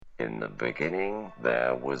In the beginning,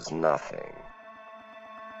 there was nothing.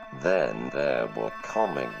 Then there were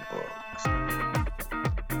comic books.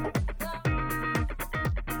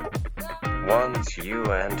 Once you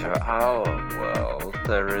enter our world,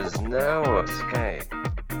 there is no escape.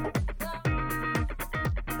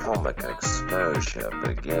 Comic exposure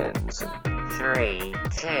begins in 3,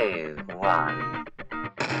 2, 1.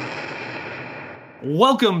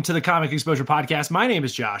 Welcome to the Comic Exposure Podcast. My name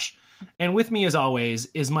is Josh, and with me, as always,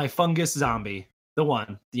 is my fungus zombie, the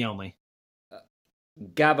one, the only.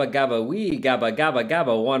 Gabba gabba wee, gabba gabba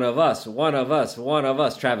gabba, one of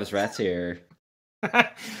us, Travis Ratz here.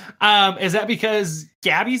 Is that because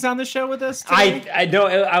Gabby's on the show with us today? I know,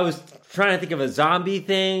 I was trying to think of a zombie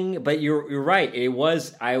thing, but you're right. I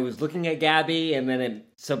was looking at Gabby, and then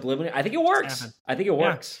it subliminally, I think it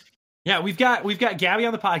works. Yeah, we've got Gabby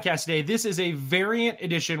on the podcast today. This is a variant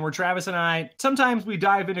edition where Travis and I, sometimes we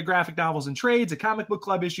dive into graphic novels and trades, a comic book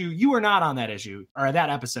club issue. You are not on that issue, or that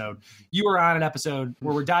episode. You are on an episode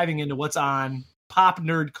where we're diving into what's on pop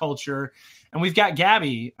nerd culture. And we've got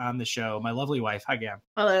Gabby on the show, my lovely wife. Hi, Gab.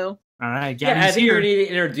 Hello. All right, Gabby's I think here. we need to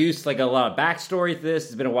introduce like a lot of backstory to this.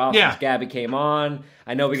 It's been a while since Gabby came on.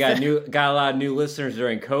 I know we got a lot of new listeners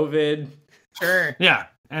during COVID. Sure. Yeah.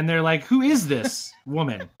 And they're like, who is this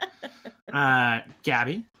woman?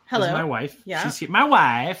 Gabby. Hello. Is my wife. Yeah. She's here. My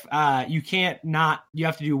wife. You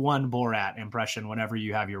have to do one Borat impression whenever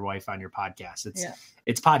you have your wife on your podcast.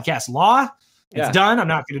 It's podcast law. It's done. I'm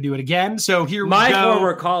not going to do it again. So here we go. My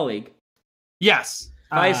former colleague. Yes.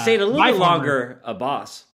 If I stayed a little bit longer, a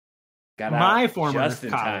boss. Got my out former just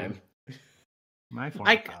in colleague. time. My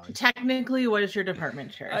former colleague. Technically was your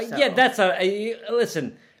department chair. So. Yeah, that's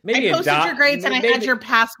listen. Maybe I posted your grades and I had your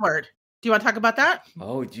password. Do you want to talk about that?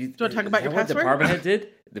 Oh, do you want to talk about your what password? Department head did?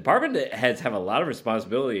 Department heads have a lot of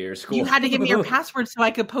responsibility at your school. You had to give me your password so I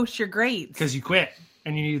could post your grades. Because you quit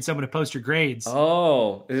and you needed someone to post your grades.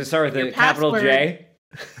 Oh, does it start with Your a capital J?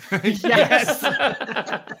 Yes.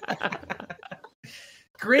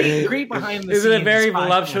 Great behind the Is scenes. it a very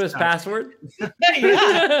voluptuous password?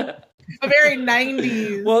 Yeah. A very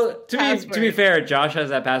 90s. Well, to be fair, Josh has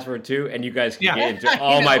that password too, and you guys can get into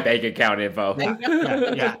all my bank account info.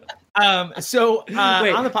 Yeah. So Wait,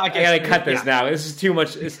 on the podcast, I gotta cut this now. This is too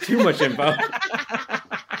much. It's too much info.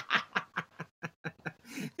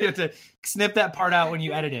 You have to snip that part out when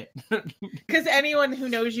you edit it. Because anyone who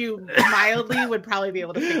knows you mildly would probably be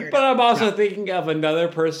able to figure it But out. I'm also thinking of another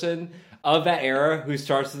person of that era who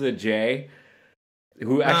starts with a J,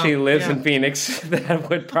 who actually lives in Phoenix. That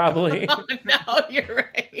would probably. Oh, no, you're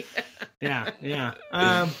right. Yeah.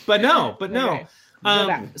 But no.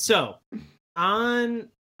 Okay. So on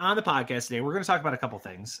the podcast today, we're going to talk about a couple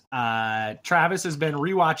things. Travis has been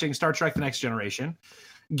rewatching Star Trek: The Next Generation.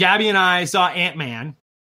 Gabby and I saw Ant-Man,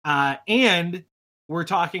 and we're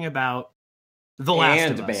talking about The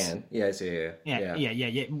Last of Us. Yes, yeah.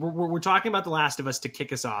 We're talking about The Last of Us to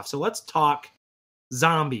kick us off. So let's talk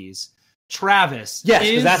zombies. Travis, yes,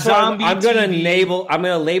 because that's what I'm going to TV... label. I'm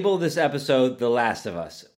going to label this episode "The Last of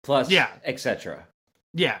Us" plus, etc.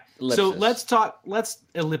 Yeah. Ellipsis. So let's talk.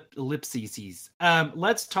 Ellipses.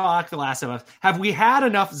 Let's talk The Last of Us. Have we had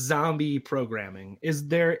enough zombie programming? Is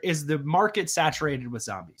the market saturated with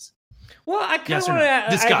zombies? Well, I kind of no? want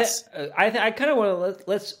to Discuss. I kind of want to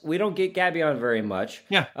let's. We don't get Gabby on very much.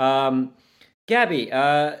 Yeah. Gabby,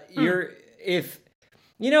 if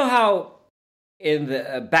you know how in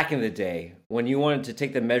the back in the day when you wanted to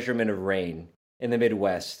take the measurement of rain in the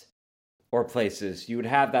Midwest or places, you would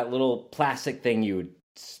have that little plastic thing you would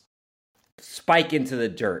spike into the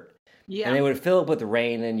dirt. Yeah. And they would fill it with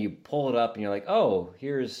rain, and you pull it up, and you're like, oh,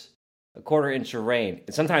 here's a quarter inch of rain.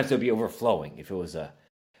 And sometimes it would be overflowing if it was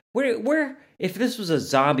if this was a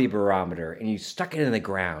zombie barometer and you stuck it in the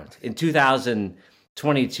ground in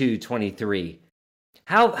 2022, 23,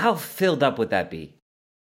 how filled up would that be?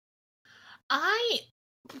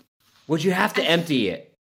 Would you have to empty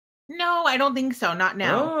it? No, I don't think so. Not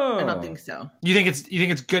now. Oh. I don't think so. You think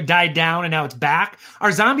it's good died down and now it's back?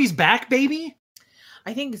 Are zombies back, baby?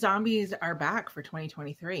 I think zombies are back for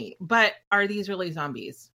 2023. But are these really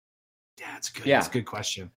zombies? Yeah, it's good. Yeah. That's a good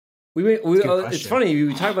question. It's funny,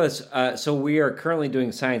 we talk about this. So we are currently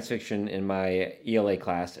doing science fiction in my ELA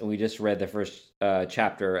class, and we just read the first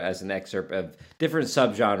chapter as an excerpt of different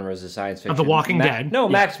subgenres of science fiction. Of The Walking Dead? No,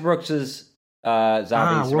 Max Brooks's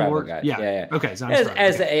zombie survival guide. Yeah. Okay, as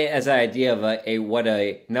an idea of what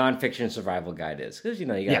a nonfiction survival guide is, because you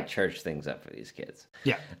got to church things up for these kids.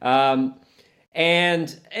 Yeah.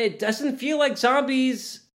 And it doesn't feel like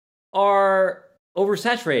zombies are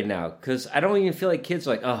oversaturated now, because I don't even feel like kids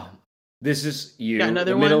are like, oh, This is you, Got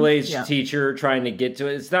another the one? middle-aged Yeah. teacher trying to get to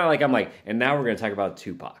it. It's not like I'm like, and now we're going to talk about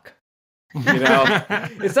Tupac. You know,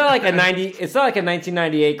 it's not like a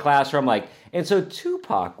 1998 class where I'm like, and so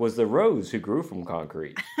Tupac was the rose who grew from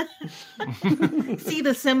concrete. See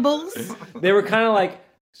the symbols? They were kind of like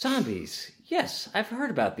zombies. Yes, I've heard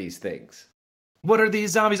about these things. What are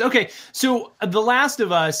these zombies? Okay, so The Last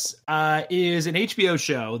of Us is an HBO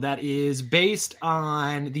show that is based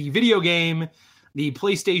on the video game, the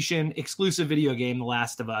PlayStation exclusive video game, The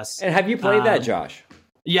Last of Us. And have you played that, Josh?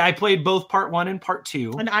 Yeah, I played both part 1 and part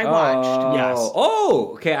 2. And I watched. Oh, yes.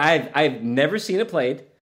 Oh, okay. I've never seen it played.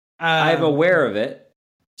 I'm aware of it.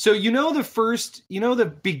 So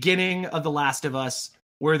the beginning of The Last of Us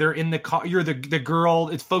where they're in the car, you're the girl,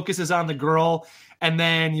 it focuses on the girl, and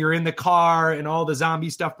then you're in the car and all the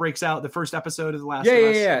zombie stuff breaks out. The first episode of The Last of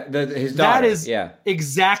Us. Yeah. His daughter. That is yeah.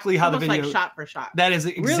 exactly how the Almost video like shot for shot. That is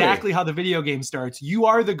exactly how the video game starts. You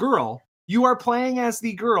are the girl. You are playing as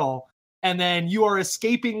the girl, and then you are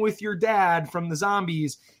escaping with your dad from the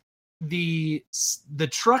zombies. The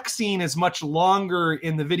truck scene is much longer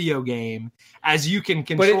in the video game as you can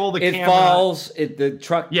control the camera. It falls. The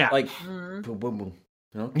truck. Yeah. Like Mhm. boom, boom, boom.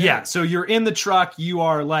 Okay. Yeah. So you're in the truck. You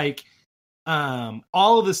are like,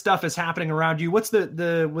 all of the stuff is happening around you. What's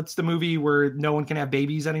the movie where no one can have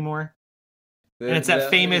babies anymore? And it's that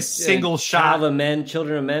famous single shot.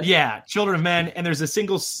 Children of Men. Yeah, Children of Men, and there's a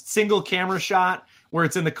single camera shot where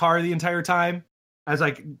it's in the car the entire time as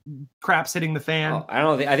like crap's hitting the fan. Oh,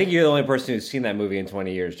 I think you're the only person who's seen that movie in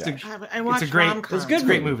 20 years, Josh. I watched a great- rom-coms. It's a good It's a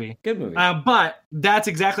great movie. Good movie. But that's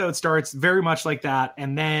exactly how it starts, very much like that.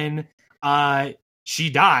 And then she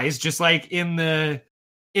dies, just like in the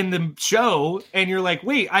show, and you're like,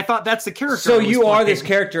 wait, I thought that's the character. So I was you are playing. this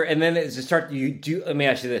character, and then it's start. Let me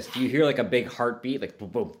ask you this: do you hear like a big heartbeat, like boom,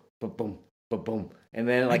 boom, boom, boom, boom, boom, and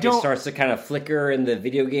then like it starts to kind of flicker in the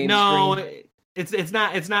video game No, screen?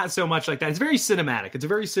 it's not so much like that. It's very cinematic. It's a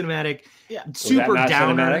very cinematic, Yeah. super Was that not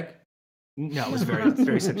downer. cinematic? No, it was very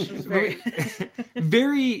It's very-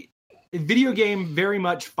 very video game. Very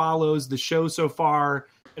much follows the show so far,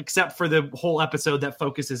 except for the whole episode that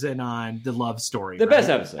focuses in on the love story. The best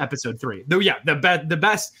episode. episode 3. Though, yeah, the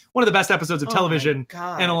best, one of the best episodes of Oh my television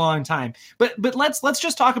God. in a long time. But let's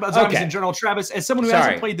just talk about zombies Okay. in general. Travis, as someone who Sorry.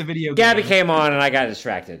 hasn't played the video Gabby game, came on, and I got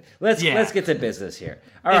distracted. Let's Yeah. get to business here.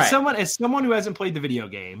 All as right. someone who hasn't played the video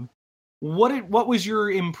game, what was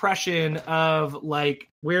your impression of like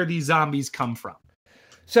where these zombies come from?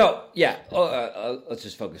 So yeah, let's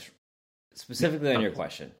just focus specifically on your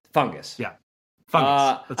question. Fungus. Yeah.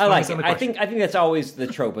 Fungus. Let's I like focus it. on the I question. think that's always the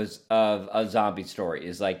trope of a zombie story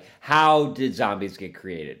is like, how did zombies get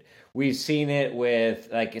created? We've seen it with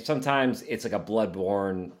like sometimes it's like a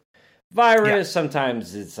bloodborne virus. Yeah.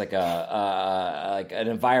 Sometimes it's like like an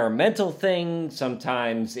environmental thing.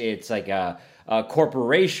 Sometimes it's like a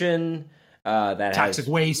corporation that Toxic has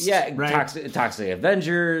waste, Yeah, right? toxic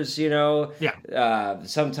Avengers. You know. Yeah.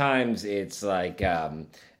 Sometimes it's like.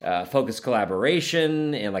 Focused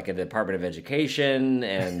collaboration in like a Department of Education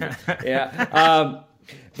and yeah.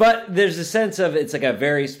 But there's a sense of it's like a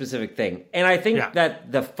very specific thing. And I think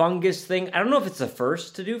that the fungus thing, I don't know if it's the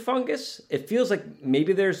first to do fungus. It feels like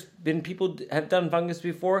maybe there's been people have done fungus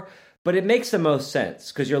before, but it makes the most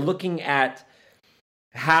sense because you're looking at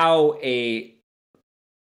how a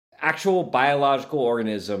actual biological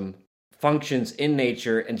organism functions in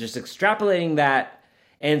nature and just extrapolating that.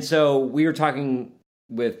 And so we were talking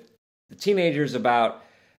with the teenagers about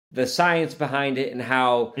the science behind it and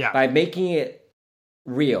how by making it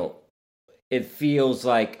real, it feels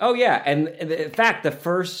like, oh yeah. And in fact, the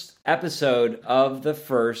first episode of the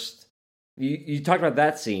first, you talked about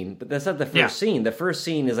that scene, but that's not the first scene. The first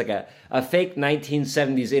scene is like a fake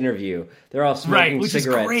 1970s interview. They're all smoking which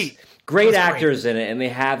cigarettes. Is Great actors in it. And they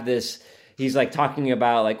have this, he's like talking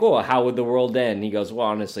about like, oh, how would the world end? He goes, well,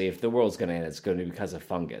 honestly, if the world's going to end, it's going to be because of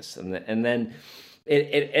fungus. And then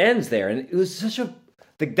it ends there. And it was such a,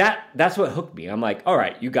 like that's what hooked me. I'm like, all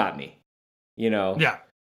right, you got me. You know? Yeah.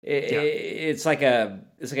 It's like a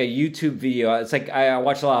YouTube video. It's like I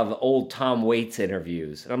watch a lot of old Tom Waits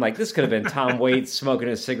interviews, and I'm like, this could have been Tom Waits smoking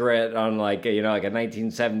a cigarette on like a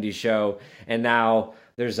 1970s show, and now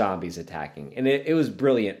there's zombies attacking, and it was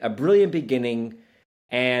brilliant, a brilliant beginning,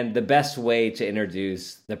 and the best way to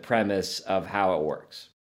introduce the premise of how it works.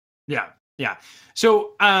 Yeah.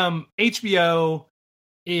 So HBO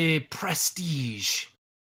prestige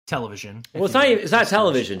television. Well, it's not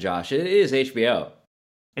television, Josh. It is HBO.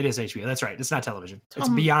 It is HBO. That's right. It's not television. It's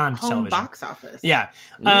beyond home television. box office. Yeah.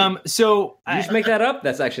 So Did you just make that up?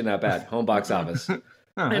 That's actually not bad. Home box office. oh,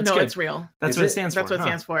 that's No, good. it's real. That's Is what it it? stands That's for. what it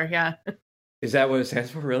stands for. Yeah. Is that what it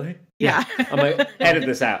stands for, really? Yeah. I'm like, edit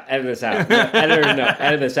this out. Edit this out. No, editor, no,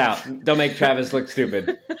 edit this out. Don't make Travis look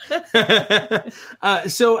stupid.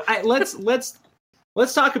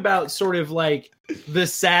 Let's talk about sort of like the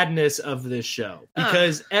sadness of this show,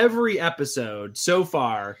 because every episode so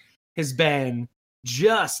far has been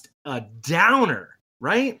just a downer,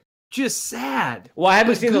 right? Just sad. Well, I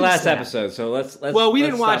haven't seen the last sad. episode, so let's. Well, we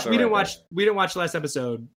didn't watch there. the last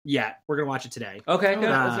episode yet. We're gonna watch it today. Okay, good.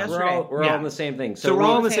 that was We're all Yeah. on the same thing. So we're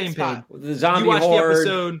all on the same same spot. page. The zombie You watched horde. the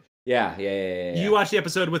episode. Yeah. You watched the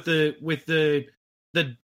episode with the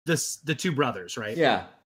two brothers, right? Yeah.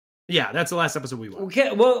 Yeah, that's the last episode we watched.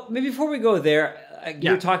 Okay. Well, maybe before we go there, you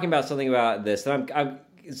Yeah. were talking about something about this, and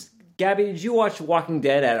Gabby, did you watch Walking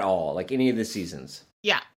Dead at all? Like any of the seasons?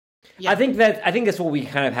 Yeah. I think that's what we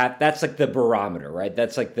kind of have. That's like the barometer, right?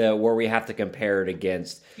 That's like where we have to compare it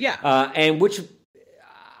against. Yeah. And which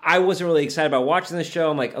I wasn't really excited about watching the show.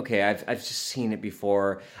 I'm like, okay, I've just seen it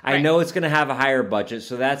before. I Right. know it's going to have a higher budget,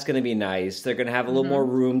 so that's going to be nice. They're going to have a little more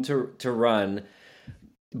room to run,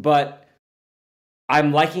 but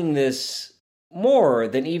I'm liking this more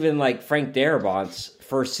than even like Frank Darabont's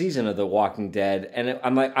first season of The Walking Dead. And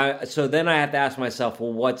I'm like, so then I have to ask myself,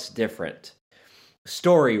 well, what's different?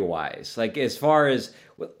 Story-wise, like as far as,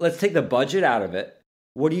 let's take the budget out of it.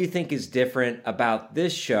 What do you think is different about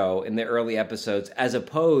this show in the early episodes as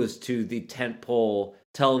opposed to the tentpole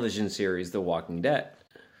television series, The Walking Dead?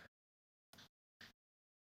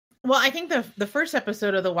 Well, I think the first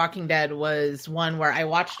episode of The Walking Dead was one where I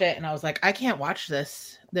watched it and I was like, I can't watch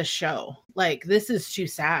this show. Like, this is too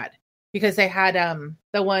sad. Because they had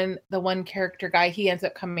the one character guy, he ends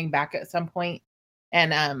up coming back at some point,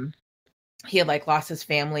 and he had like lost his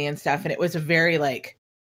family and stuff, and it was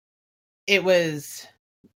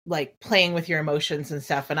like playing with your emotions and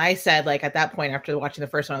stuff. And I said, like, at that point after watching the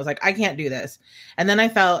first one, I was like, I can't do this. And then I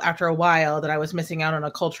felt after a while that I was missing out on a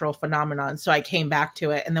cultural phenomenon, so I came back to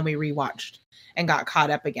it, and then we rewatched and got caught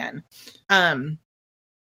up again.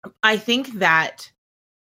 I think that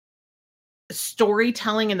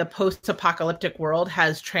storytelling in the post-apocalyptic world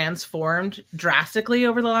has transformed drastically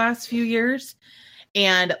over the last few years.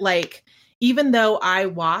 And like, even though I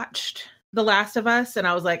watched The Last of Us and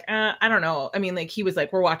I was like, I don't know. I mean, like, he was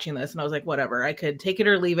like, we're watching this. And I was like, whatever, I could take it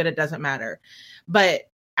or leave it. It doesn't matter. But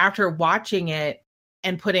after watching it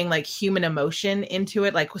and putting like human emotion into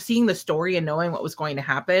it, like seeing the story and knowing what was going to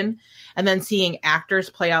happen, and then seeing actors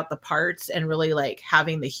play out the parts and really like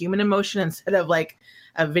having the human emotion instead of like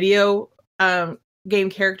a video game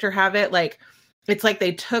character have it, like, it's like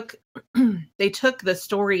they took the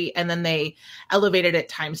story and then they elevated it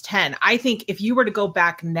times 10. I think if you were to go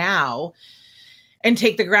back now and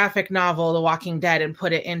take the graphic novel The Walking Dead and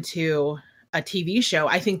put it into a TV show,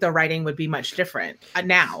 I think the writing would be much different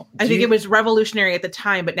now. I think it was revolutionary at the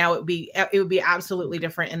time, but now it would be absolutely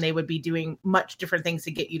different, and they would be doing much different things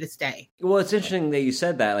to get you to stay. Well, it's interesting that you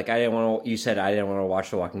said that. Like, you said I didn't want to watch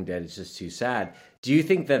The Walking Dead. It's just too sad. Do you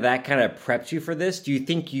think that kind of prepped you for this? Do you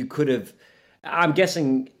think you could have? I'm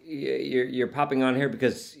guessing you're popping on here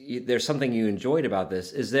because there's something you enjoyed about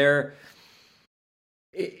this. Is there?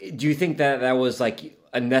 Do you think that was like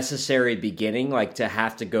a necessary beginning, like to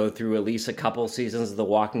have to go through at least a couple seasons of The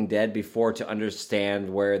Walking Dead before to understand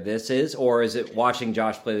where this is, or is it watching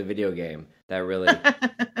Josh play the video game that really?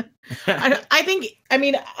 I think, I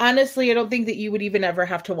mean, honestly, I don't think that you would even ever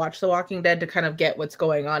have to watch The Walking Dead to kind of get what's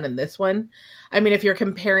going on in this one. I mean, if you're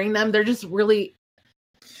comparing them, they're just really,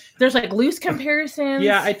 there's like loose comparisons.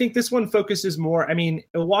 Yeah, I think this one focuses more. I mean,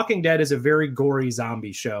 The Walking Dead is a very gory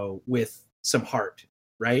zombie show with some heart,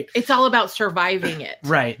 right? It's all about surviving it.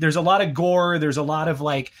 Right. There's a lot of gore. There's a lot of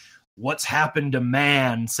like, what's happened to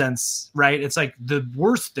man since, right? It's like the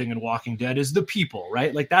worst thing in Walking Dead is the people,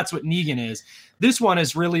 right? Like that's what Negan is. This one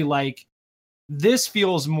is really like, this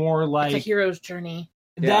feels more like it's a hero's journey.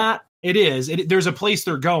 That it is. There's a place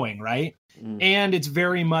they're going, right? Mm. And it's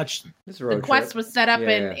very much The quest was set up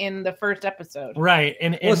in the first episode. right.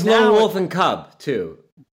 And it's now, Lone Wolf and Cub too.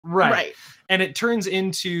 Right. And it turns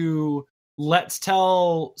into, let's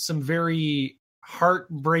tell some very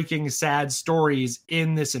heartbreaking, sad stories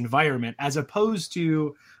in this environment, as opposed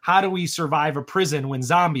to how do we survive a prison when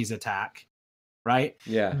zombies attack, right?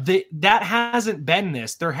 Yeah. That hasn't been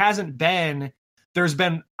this. There's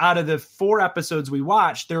been, out of the 4 episodes we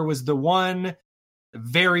watched, there was the one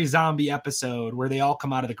very zombie episode where they all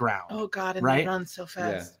come out of the ground. Oh God, and right? they run so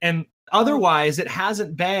fast. Yeah. And otherwise, it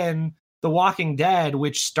hasn't been The Walking Dead,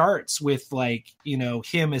 which starts with like,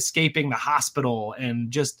 him escaping the hospital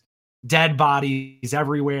and just dead bodies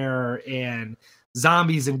everywhere and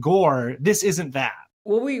zombies and gore. This isn't that.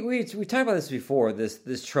 Well, we talked about this before.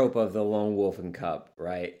 This trope of the lone wolf and cub,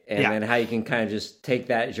 right? And then how you can kind of just take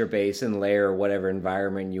that as your base and layer whatever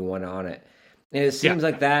environment you want on it. And it seems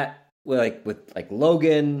like that, with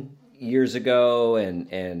Logan years ago,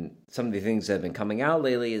 and some of the things that have been coming out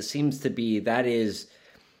lately. It seems to be that is.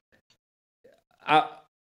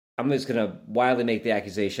 I'm just going to wildly make the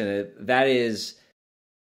accusation that is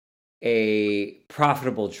a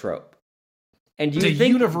profitable trope. And it's a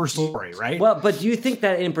universal story, right? Well, but do you think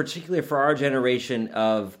that in particular for our generation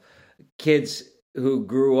of kids who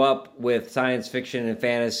grew up with science fiction and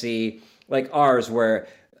fantasy like ours, where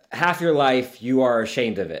half your life you are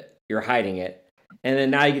ashamed of it, you're hiding it, and then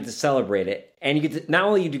now you get to celebrate it, and you get to, not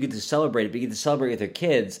only do you get to celebrate it, but you get to celebrate with your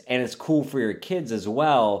kids, and it's cool for your kids as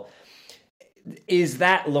well. Is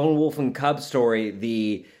that lone wolf and cub story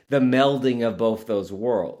the melding of both those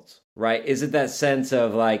worlds, right? Is it that sense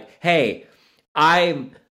of like, hey,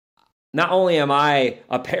 not only am I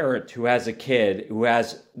a parent who has a kid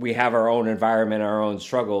we have our own environment, our own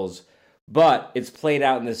struggles, but it's played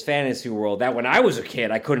out in this fantasy world that when I was a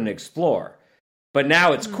kid I couldn't explore. But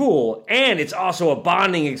now it's cool, and it's also a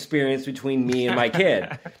bonding experience between me and my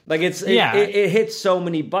kid. Like it hits so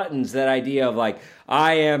many buttons. That idea of like,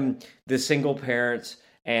 I am the single parent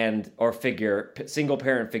single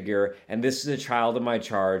parent figure, and this is a child in my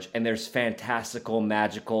charge, and there's fantastical,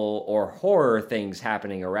 magical, or horror things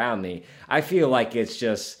happening around me. I feel like it's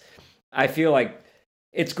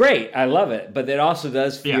great. I love it, but it also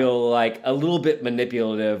does feel like a little bit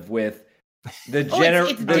manipulative with the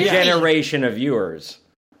generation of viewers.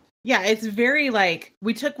 Yeah, it's very like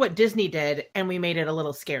we took what Disney did and we made it a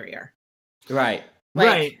little scarier. Right.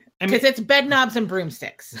 Right. Because it's bed knobs and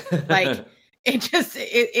broomsticks. Like it's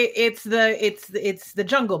the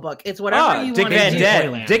Jungle Book. It's whatever you Dick want Van to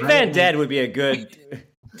Dead. do. Dick Van Dead would be a good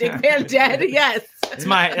Dick Van Dead, yes. That's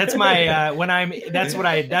my that's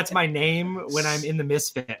my name when I'm in the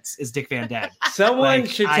Misfits is Dick Van Dead. Someone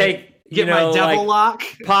should get my devil lock,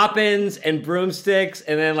 Poppins and broomsticks,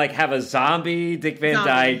 and then like have a zombie Dick Van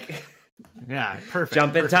Dyke. Yeah, perfect.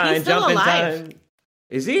 Jump in time. Time.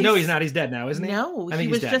 Is he? No, he's not. He's dead now, isn't he? No, he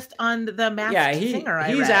was just on the Masked Singer.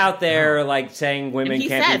 He's out there like saying women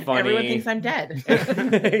can't be funny. Everyone thinks I'm dead.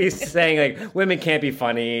 He's saying like women can't be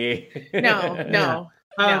funny. No.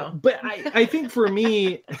 But I think for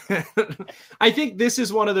me, I think this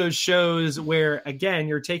is one of those shows where, again,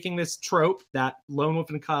 you're taking this trope, that lone wolf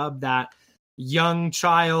and cub, that young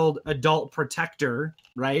child adult protector,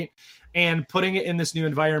 right? And putting it in this new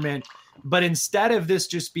environment. But instead of this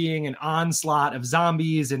just being an onslaught of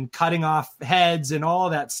zombies and cutting off heads and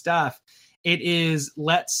all that stuff, it is,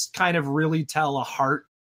 let's kind of really tell a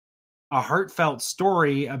heartfelt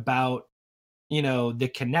story about,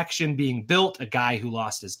 the connection being built. A guy who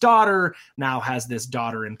lost his daughter now has this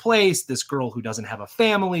daughter in place, this girl who doesn't have a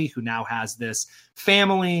family who now has this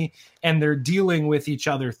family, and they're dealing with each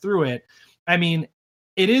other through it. I mean,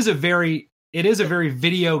 it is a very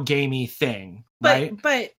video gamey thing, right?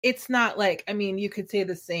 But it's not like, I mean, you could say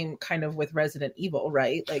the same kind of with Resident Evil,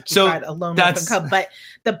 right? Like you got a lone wolf and cub, but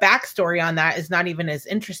the backstory on that is not even as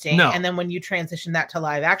interesting. No. And then when you transition that to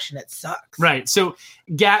live action, it sucks. Right. So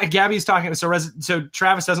Gabby's talking. So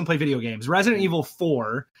Travis doesn't play video games. Resident Evil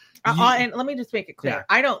 4. And let me just make it clear.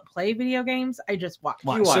 I don't play video games. I just watch.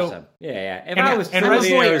 You watch them. Yeah. If I was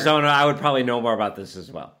truly in Arizona, I would probably know more about this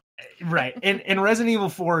as well. Right. In Resident Evil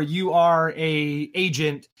 4, you are a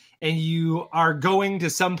agent and you are going to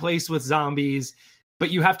some place with zombies,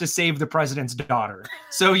 but you have to save the president's daughter.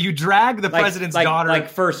 So you drag the president's daughter. Like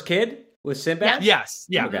First Kid with Sinbad? Yes.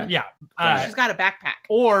 Yeah. Okay. Yeah. She's got a backpack.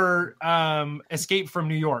 Or Escape from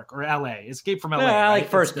New York or LA. Escape from LA. I like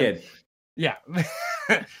First Kid. Yeah.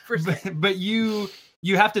 But you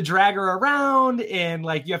have to drag her around and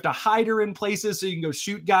like you have to hide her in places so you can go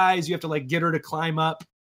shoot guys. You have to like get her to climb up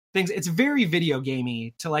things. It's very video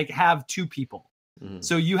gamey to like have two people. Mm-hmm.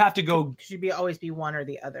 So you have to go. Should always be one or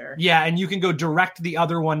the other. Yeah, and you can go direct the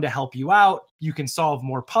other one to help you out. You can solve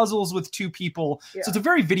more puzzles with two people. Yeah. So it's a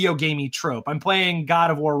very video gamey trope. I'm playing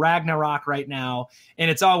God of War Ragnarok right now,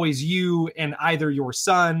 and it's always you and either your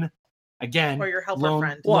son, again, or your helper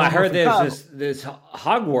friend. Well, I heard there's this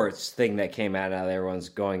Hogwarts thing that came out now that everyone's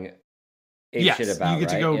going shit about. You get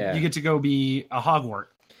to go. Yeah. You get to go be a Hogwarts.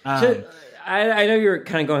 So I know you're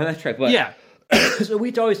kind of going on that track, but yeah. So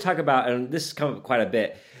we always talk about, and this has come up quite a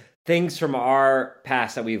bit, things from our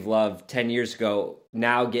past that we've loved 10 years ago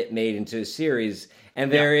now get made into a series.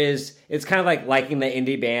 And it's kind of like liking the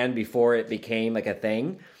indie band before it became like a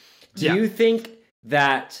thing. Do you think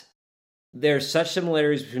that there's such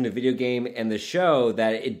similarities between the video game and the show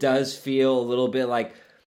that it does feel a little bit like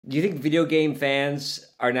do you think video game fans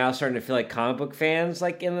are now starting to feel like comic book fans,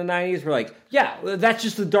 like in the 90s? We're like, yeah, that's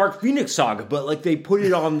just the Dark Phoenix saga, but like they put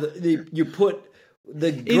it on you put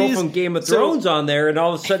the girl from Game of Thrones on there, and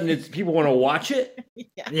all of a sudden people want to watch it.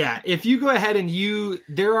 Yeah, if you go ahead and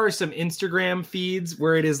there are some Instagram feeds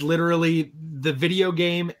where it is literally the video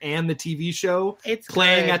game and the TV show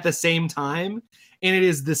playing at the same time, and it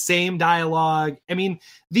is the same dialogue. I mean,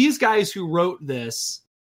 these guys who wrote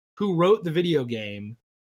the video game,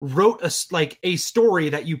 wrote a story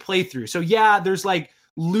that you play through. So yeah, there's like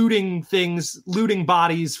looting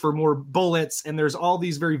bodies for more bullets, and there's all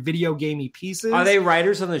these very video gamey pieces. Are they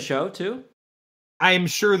writers on the show too? I am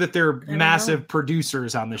sure that they're massive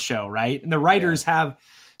producers on the show, right? And the writers have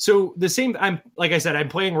the same. Like I said, I'm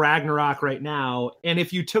playing Ragnarok right now, and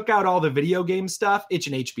if you took out all the video game stuff, it's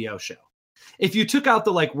an HBO show. If you took out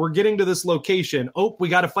we're getting to this location, we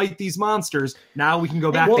got to fight these monsters. Now we can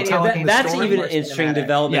go back to telling the story. That's even an interesting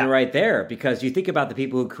development right there, because you think about the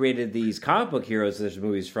people who created these comic book heroes there's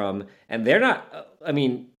movies from, and they're not, I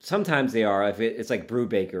mean, sometimes they are, if it's like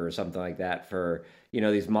Brubaker or something like that for,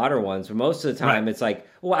 these modern ones, but most of the time it's like,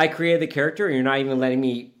 well, I created the character and you're not even letting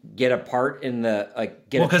me get a part in the,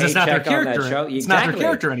 get a paycheck on that show. It's not their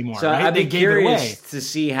character anymore, so right? I'd be they gave it away. Curious to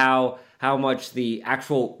see how much the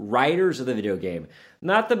actual writers of the video game,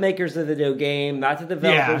 not the makers of the video game, not the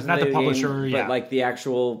developers, not of the publisher, but like the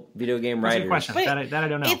actual video game writers. That's a good question. That I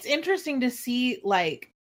don't know. It's interesting to see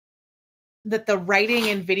that the writing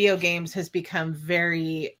in video games has become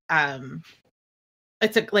very.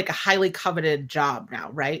 It's a highly coveted job now,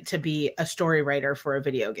 right? To be a story writer for a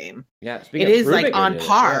video game. Yeah, it is on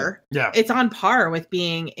par. Yeah, it's on par with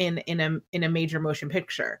being in a major motion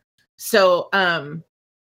picture. So,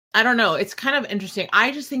 I don't know. It's kind of interesting.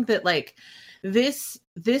 I just think that this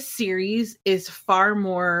series is far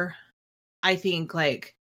more, I think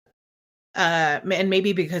and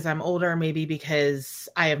maybe because I'm older, maybe because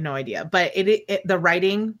I have no idea, but the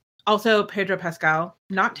writing, also Pedro Pascal,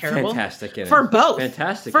 not terrible. Fantastic. For both.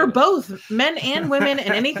 Fantastic. For both men and women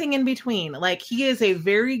and anything in between. He is a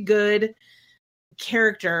very good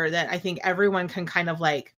character that I think everyone can kind of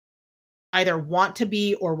either want to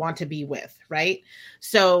be or want to be with, right?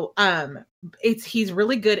 So he's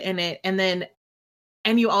really good in it.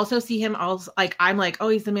 And you also see him also I'm oh,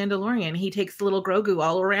 he's the Mandalorian. He takes little Grogu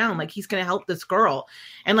all around. He's gonna help this girl.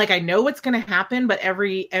 And I know what's gonna happen, but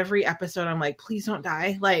every episode I'm please don't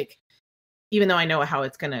die. Even though I know how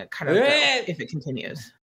it's gonna kind of go if it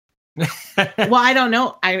continues. Well, I don't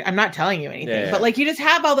know. I'm not telling you anything, but you just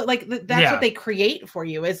have all that. That's what they create for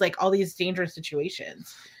you is all these dangerous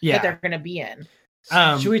situations that they're going to be in.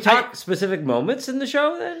 Should we talk specific moments in the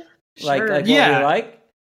show then? Sure. What we like?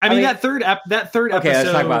 I mean, that third episode. Okay,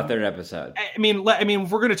 let's talk about third episode. I mean, if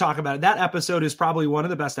we're going to talk about it, that episode is probably one of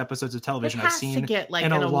the best episodes of television I've seen to get,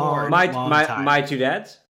 in a long time. My Two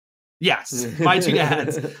Dads. Yes, My Two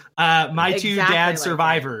Dads. My Two Dad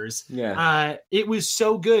Survivors. Yeah. It was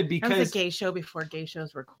so good because it was a gay show before gay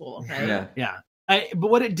shows were cool, right? Yeah. But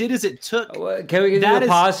what it did is it took. Can we do a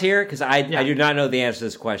pause here? Because I do not know the answer to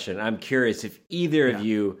this question. I'm curious if either of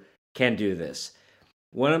you can do this.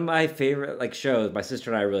 One of my favorite shows my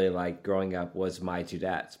sister and I really liked growing up was My Two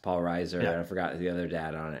Dads. Paul Reiser, and I forgot the other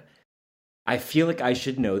dad on it. I feel like I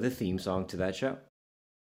should know the theme song to that show.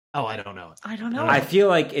 Oh, I don't know. I feel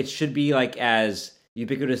like it should be as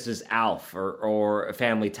ubiquitous as Alf or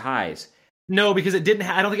Family Ties. No, because it didn't.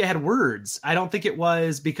 I don't think it had words. I don't think it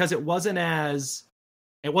was because it wasn't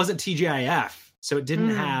TGIF, so it didn't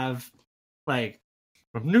have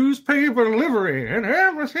newspaper delivery and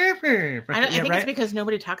everything. I think it's because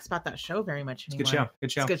nobody talks about that show very much anymore. Good show.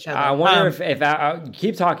 It's a good show. I wonder if I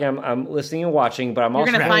keep talking. I'm listening and watching, but I'm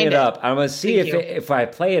also pulling it up. I'm going to see if I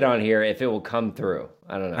play it on here, if it will come through.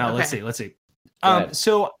 I don't know. Let's see.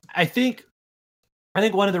 So I think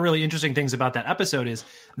one of the really interesting things about that episode is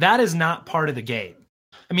that is not part of the game.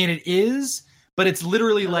 I mean, it is, but it's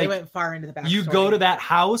literally they went far into the backstory. You go to that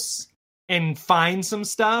house and find some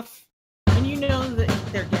stuff. And you know that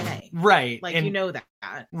they're gay. Right. And, you know that.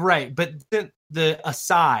 Right. But the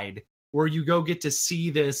aside where you go get to see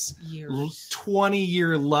this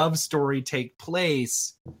 20-year love story take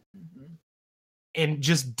place and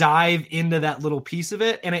just dive into that little piece of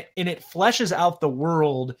it. And it fleshes out the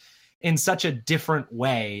world in such a different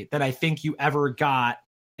way than I think you ever got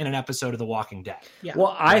in an episode of The Walking Dead. Yeah.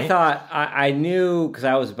 Well, I thought I knew because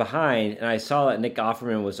I was behind and I saw that Nick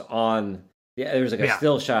Offerman was on. Yeah, there was a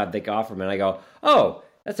still shot of Nick Offerman. I go, oh,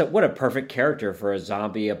 what a perfect character for a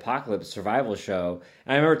zombie apocalypse survival show.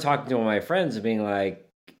 And I remember talking to one of my friends and being like,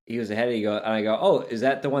 he was ahead of you, and I go, oh, is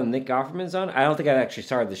that the one Nick Offerman's on? I don't think I actually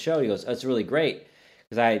started the show. He goes, that's really great.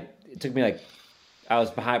 Because it took me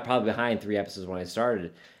probably behind 3 episodes when I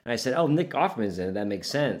started, and I said, "Oh, Nick Offerman's in it. That makes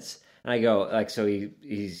sense." And I go, like, so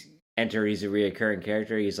he's a reoccurring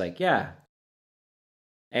character. He's like, yeah.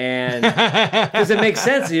 And because it makes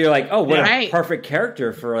sense. And you're like, oh, what a perfect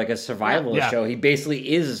character for like a survivalist show. He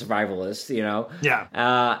basically is a survivalist, you know?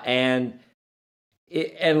 Yeah.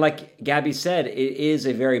 And like Gabby said, it is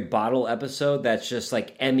a very bottle episode that's just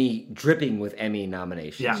like dripping with Emmy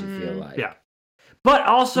nominations, you feel like. Yeah. But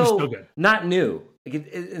also not new. Like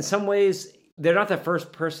in some ways, they're not the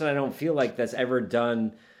first person, I don't feel like, that's ever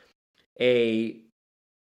done a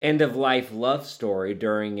end-of-life love story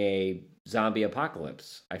during a zombie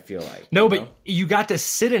apocalypse, I feel like. No, but you got to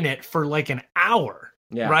sit in it for like an hour,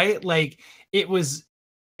 right? Like it was,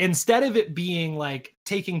 instead of it being like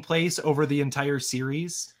taking place over the entire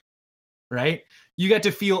series, right? You got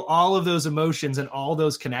to feel all of those emotions and all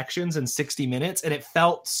those connections in 60 minutes. And it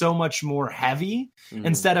felt so much more heavy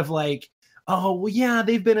instead of like, oh, well, yeah,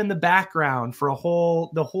 they've been in the background for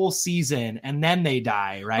the whole season and then they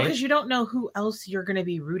die, right? Because you don't know who else you're going to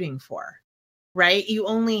be rooting for, right? You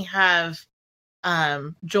only have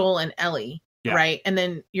Joel and Ellie, right? And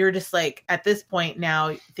then you're just like, at this point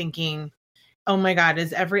now thinking, oh my God,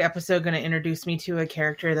 is every episode going to introduce me to a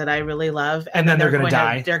character that I really love? And then they're going to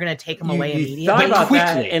die. They're going to take them away immediately. Thought about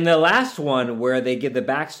that in the last one where they give the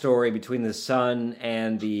backstory between the son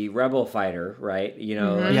and the rebel fighter, right? You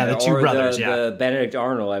know, the two brothers. The Benedict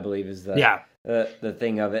Arnold, I believe, is the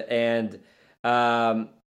thing of it. And I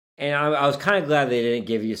was kind of glad they didn't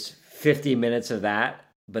give you 50 minutes of that,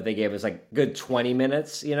 but they gave us like good 20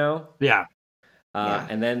 minutes, you know? Yeah.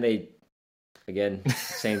 And then they, again,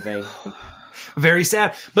 same thing. Very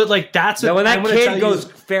sad, but like that's when that kid goes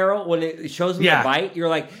feral, when it shows him the bite, you're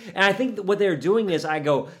like, and I think what they're doing is, I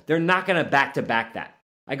go, they're not going to back to back that.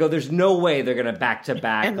 I go, there's no way they're going to back to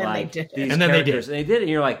back like these characters, and they did, and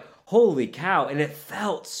you're like, holy cow! And it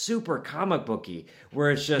felt super comic booky,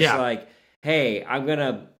 where it's just like, hey, I'm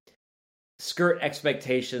gonna skirt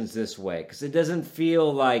expectations this way, because it doesn't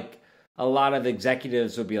feel like a lot of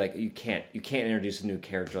executives would be like, you can't introduce a new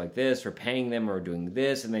character like this, or paying them, or doing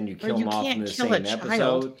this, and then you kill them off in the same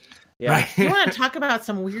episode. Yeah. Right. You want to talk about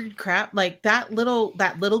some weird crap? Like that little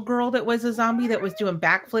girl that was a zombie that was doing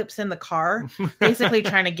backflips in the car, basically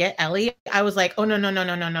trying to get Ellie. I was like, oh no.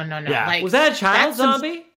 Yeah. Like, was that a child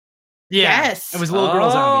zombie? Yes. It was a little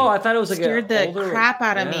girl zombie. Oh, I thought it was like scared the crap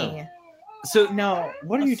out of me. So no,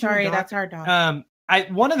 what are you? Sorry, that's our dog.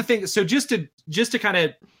 One of the things, so just to kind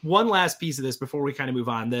of one last piece of this before we kind of move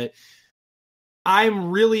on, that I'm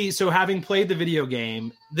really, so having played the video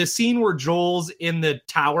game, the scene where Joel's in the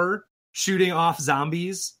tower shooting off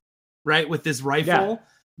zombies, right, with this rifle,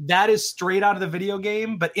 that is straight out of the video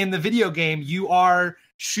game. But in the video game, you are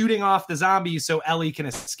shooting off the zombies so Ellie can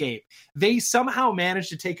escape. They somehow managed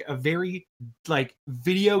to take a very like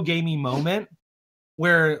video gamey moment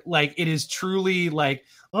where like it is truly like,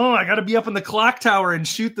 oh, I got to be up in the clock tower and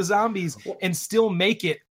shoot the zombies and still make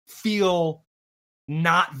it feel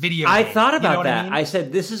not video game. I thought about you know that. I mean? I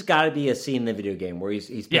said, this has got to be a scene in the video game where he's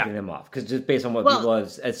picking them off, because just based on what people have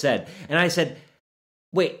said. And I said,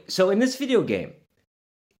 wait, so in this video game,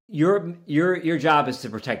 your job is to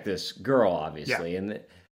protect this girl, obviously. Yeah.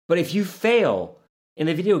 But if you fail in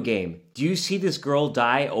the video game, do you see this girl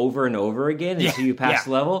die over and over again until you pass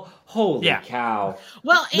the level? Holy cow.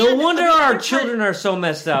 Well, no wonder our children are so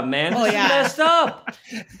messed up, man. Oh, yeah. Messed up.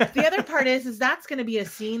 The other part is that's going to be a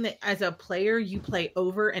scene that as a player you play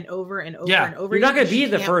over and over and over and over. You're not going to be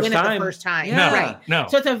the first time. Yeah. No, right. No.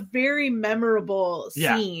 So it's a very memorable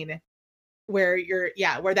scene where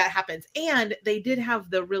where that happens. And they did have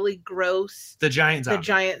the really gross the giant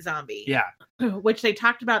zombie. Yeah. Which they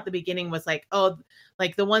talked about at the beginning was like, oh,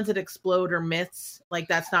 like the ones that explode are myths, like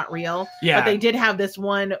that's not real. Yeah. But they did have this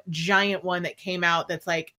one giant one that came out that's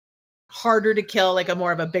like harder to kill, like a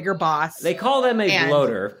more of a bigger boss. They call them a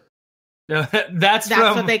bloater. That's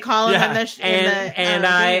what they call them.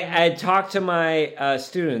 I talked to my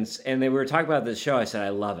students, and they were talking about this show. I said, I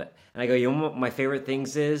love it. And I go, you know what my favorite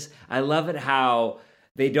things is? I love it how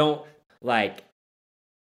they don't like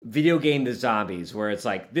video game the zombies, where it's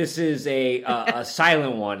like, this is a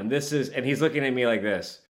silent one, and he's looking at me like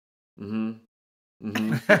this. And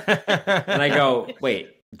I go,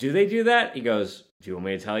 wait, do they do that? He goes, do you want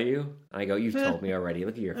me to tell you? And I go, you've told me already.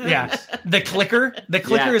 Look at your face. Yeah. The clicker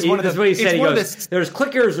is one of the... That's what he said. He goes, there's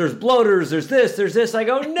clickers, there's bloaters, there's this. I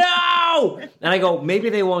go, no! And I go, maybe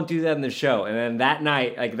they won't do that in the show. And then that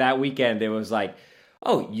night, like that weekend, it was like,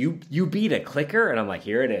 oh, you beat a clicker? And I'm like,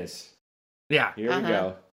 here it is. Yeah. Here we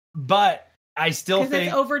go. But I still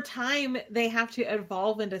think... over time, they have to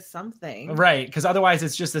evolve into something. Right, because otherwise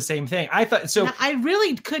it's just the same thing. I thought... So I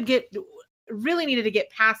really could get really needed to get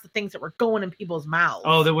past the things that were going in people's mouths.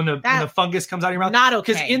 Oh, that when the fungus comes out of your mouth, not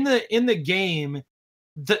okay. Because in the game,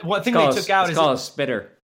 one thing they took out is called a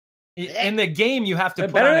spitter. In the game, you have to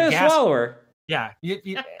put better on than a gas swallower. Yeah,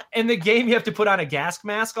 in the game, you have to put on a gas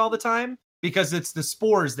mask all the time because it's the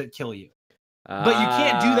spores that kill you. But you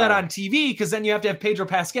can't do that on TV because then you have to have Pedro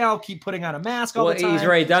Pascal keep putting on a mask all the time. He's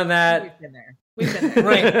already done that. We've been there.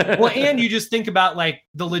 Right. Well, and you just think about like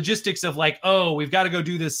the logistics of like, oh, we've got to go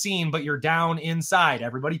do this scene, but you're down inside.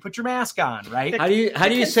 Everybody put your mask on, right? How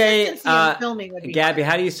do you say, Gabby?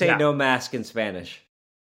 How do you say Yeah. no mask in Spanish?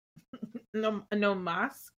 No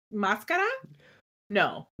máscara?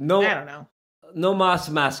 No, No, I don't know. no más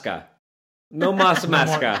masca. No más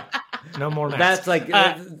masca. No more masks. That's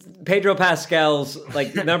like Pedro Pascal's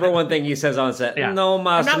like number one thing he says on set. Yeah. No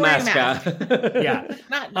más I'm not wearing a masca. Yeah.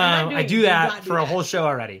 I'm not doing I do it. that for a whole show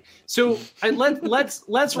already. So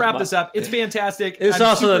let's wrap this up. It's fantastic. It's I'm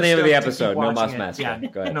also the super name of the stoked to episode. keep No watching mas it. masca. Yeah,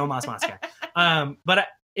 Go ahead. no mas masca. But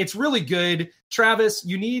it's really good. Travis,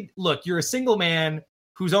 you're a single man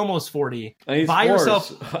who's almost 40. And he's Buy yourself.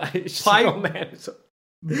 Single man.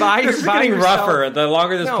 Buy This is buy getting yourself- rougher. The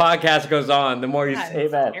longer this No. podcast goes on, the more you say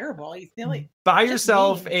It's that. terrible. He's silly. Buy Just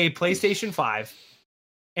yourself me. a PlayStation 5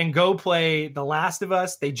 and go play The Last of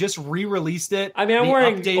Us. They just re-released it. I mean, I'm The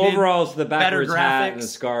wearing updated, overalls, the backwards better hat, and the graphics.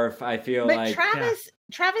 scarf. I feel But like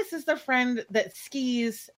Travis is the friend that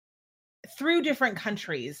skis through different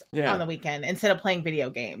countries Yeah. on the weekend instead of playing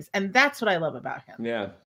video games, and that's what I love about him. yeah,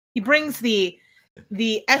 He brings the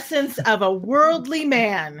essence of a worldly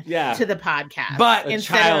man yeah. to the podcast, But A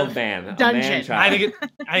instead child of man, a dungeon. man I child. think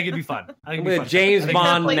it'd be fun. I think it'd be With fun. James I think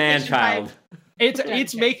Bond PlayStation man 5. child.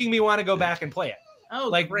 It's making me want to go back and play it. Oh,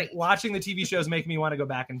 Like great! watching the TV shows make me want to go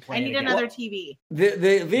back and play I it need again. another TV.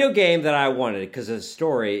 The video game that I wanted because the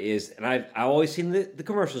story is, and I've always seen the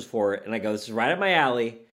commercials for it, and I go, this is right up my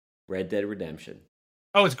alley. Red Dead Redemption.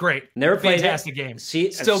 Oh, it's great. Never played Fantastic it. game.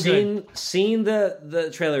 I've good. seen the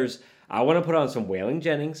trailers. I want to put on some Wailing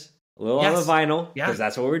Jennings, a little on Yes. the vinyl, Yeah. because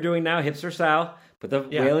that's what we're doing now, hipster style. Put the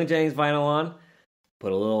Yeah. Wailing Jennings vinyl on,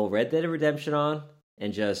 put a little Red Dead Redemption on,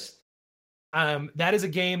 and just That is a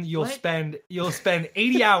game you'll What? spend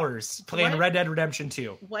 80 hours playing What? Red Dead Redemption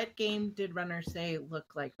 2. What game did Runner say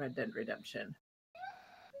looked like Red Dead Redemption?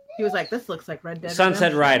 He was like, "This looks like Red Dead."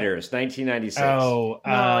 Sunset Redemption. Riders, 1996. Oh,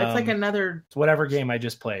 No, it's like another. it's whatever game I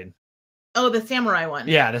just played. Oh, the samurai one.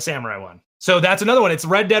 Yeah, the samurai one. So that's another one. It's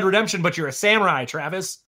Red Dead Redemption, but you're a samurai,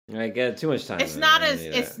 Travis, I get too much time. It's not I as. need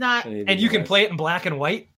It's that. not. I need and to you do can that. play it in black and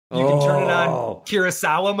white. You can turn it on Oh.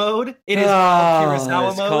 Kurosawa mode. It is Oh, called Kurosawa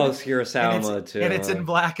it's mode. called Kurosawa and mode too. and it's in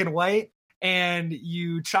black and white. And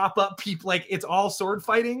you chop up people like it's all sword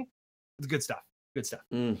fighting. It's good stuff. Good stuff.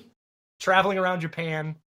 Mm. Traveling around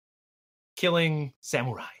Japan, killing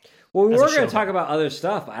samurai. Well, we as a were going show. to talk about other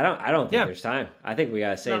stuff. I don't think Yeah. there's time. I think we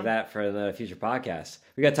got to save No. that for the future podcast.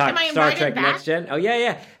 We got to talk Am I Star invited Trek back? Next Gen. Oh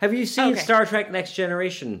yeah. Have you seen Okay. Star Trek Next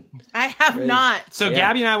Generation? I have Really? not. So Yeah.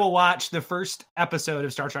 Gabby and I will watch the first episode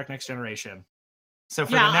of Star Trek Next Generation. So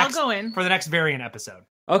for Yeah, the next I'll go in. for the next variant episode.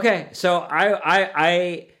 Okay, so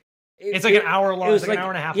It's like an hour long. It was It's like an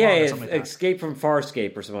hour and a half yeah, long or it's something like that. Escape from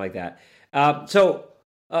Farscape or something like that.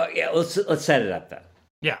 Yeah, let's set it up then.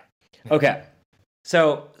 Yeah. Okay.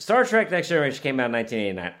 So Star Trek Next Generation came out in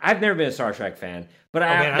 1989. I've never been a Star Trek fan, but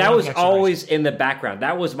man, I that love was Next always in the background.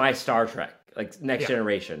 That was my Star Trek, like Next Yeah.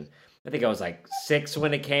 Generation. I think I was like 6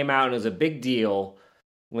 when it came out, and it was a big deal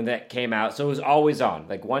when that came out. So it was always on,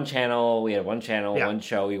 like one channel. We had one channel, Yeah. one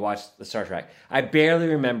show. We watched the Star Trek. I barely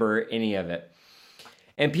remember any of it.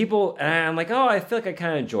 And I'm like, oh, I feel like I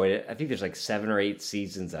kind of enjoyed it. I think there's like 7 or 8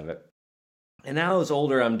 seasons of it. And now I was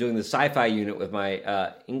older, I'm doing the sci-fi unit with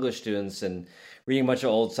my English students and reading a bunch of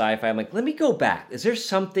old sci-fi. I'm like, let me go back. Is there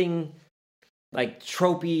something like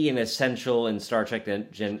tropey and essential in Star Trek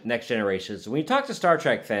Next Generation? So when you talk to Star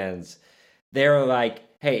Trek fans, they're like,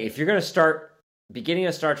 hey, if you're going to start beginning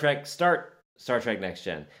of Star Trek, start Star Trek Next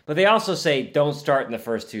Gen. But they also say don't start in the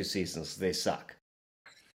first 2 seasons. They suck.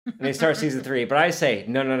 And they start season 3. But I say,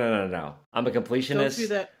 no. I'm a Go completionist. through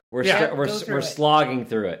that. We're Yeah. st- we're Go through we're it. slogging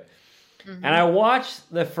through it. Mhm. And I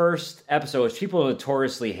watched the first episode, which people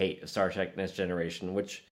notoriously hate, of Star Trek Next Generation,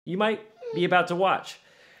 which you might be about to watch.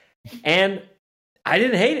 And I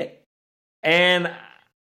didn't hate it. And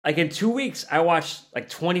like in 2 weeks, I watched like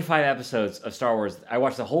 25 episodes of Star Wars. I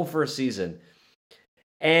watched the whole first season.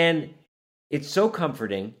 And it's so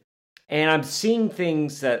comforting. And I'm seeing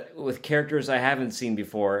things that with characters I haven't seen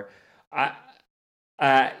before.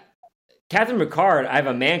 Captain Picard, I have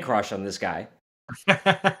a man crush on this guy.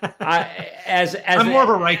 I'm more of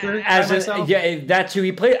a Riker. That's who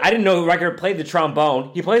he played. I didn't know Riker played the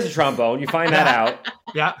trombone. He plays the trombone. You find that out.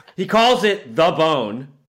 Yeah. He calls it the bone.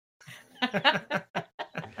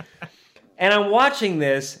 And I'm watching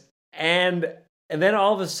this, and then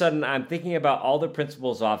all of a sudden, I'm thinking about all the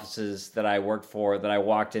principal's offices that I worked for, that I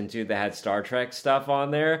walked into, that had Star Trek stuff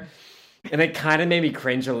on there. And it kind of made me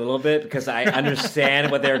cringe a little bit because I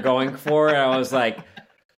understand what they're going for. And I was like,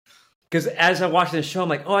 because as I'm watching the show, I'm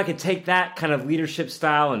like, oh, I could take that kind of leadership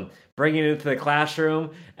style and bring it into the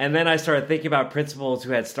classroom. And then I started thinking about principals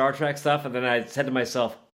who had Star Trek stuff. And then I said to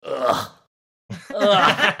myself, ugh.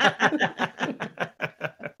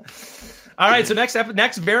 All right, so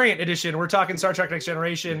next variant edition, we're talking Star Trek Next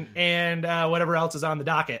Generation and whatever else is on the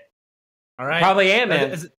docket. All right, probably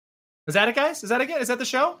Ant-Man. Is that it, guys? Is that it? Is that the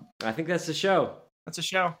show? I think that's the show. That's a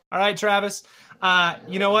show. All right, Travis.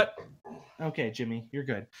 You know what? Okay, Jimmy, you're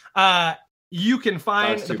good. You can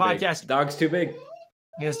find the podcast. Dog's too big.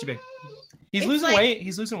 Yeah, it's too big. He's losing weight.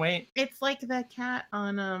 He's losing weight. It's like the cat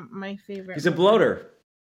on My Favorite. He's a bloater.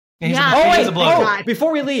 Yeah, he's a bloater.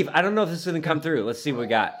 Before we leave, I don't know if this is going to come through. Let's see what we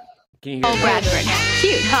got. Can you hear that? Bradford.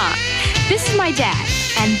 Cute, huh? This is my dad,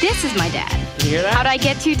 and this is my dad. Can you hear that? How'd I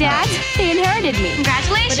get two dads? They inherited me.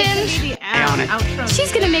 Congratulations.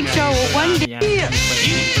 She's going to make sure one day...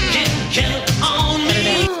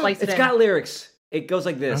 It's got lyrics. It goes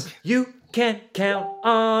like this. Okay. You can count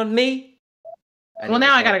on me. Well,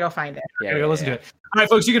 now I got to go find it. Yeah, go listen to it. All right,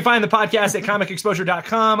 folks, you can find the podcast at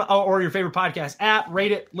comicexposure.com or your favorite podcast app.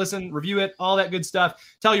 Rate it, listen, review it, all that good stuff.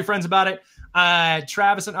 Tell your friends about it.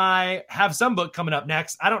 Travis and I have some book coming up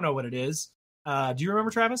next. I don't know what it is. Do you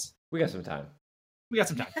remember, Travis? We got some time.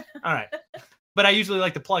 All right. But I usually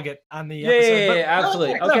like to plug it on the episode. Yeah,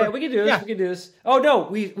 absolutely. Okay, we can do this. Yeah. We can do this. Oh, no,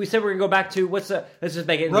 we said we're going to go back to, let's just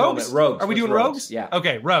make it in Rogues? the moment. Rogues. Are we doing Rogues? Yeah.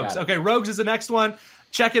 Okay, Rogues. Okay, Rogues is the next one.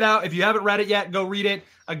 Check it out. If you haven't read it yet, go read it.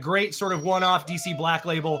 A great sort of one-off DC Black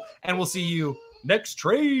Label. And we'll see you next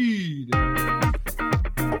trade.